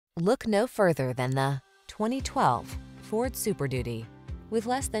Look no further than the 2012 Ford Super Duty. With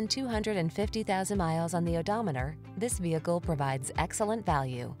less than 250,000 miles on the odometer, this vehicle provides excellent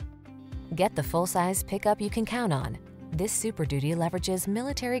value. Get the full-size pickup you can count on. This Super Duty leverages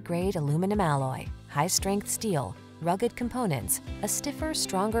military-grade aluminum alloy, high-strength steel, rugged components, a stiffer,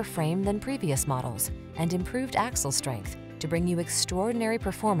 stronger frame than previous models, and improved axle strength to bring you extraordinary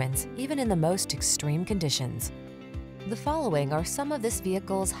performance even in the most extreme conditions. The following are some of this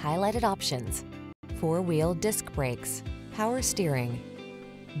vehicle's highlighted options: four-wheel disc brakes, power steering.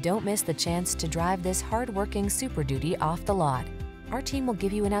 Don't miss the chance to drive this hard-working Super Duty off the lot. Our team will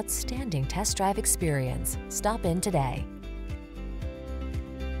give you an outstanding test drive experience. Stop in today.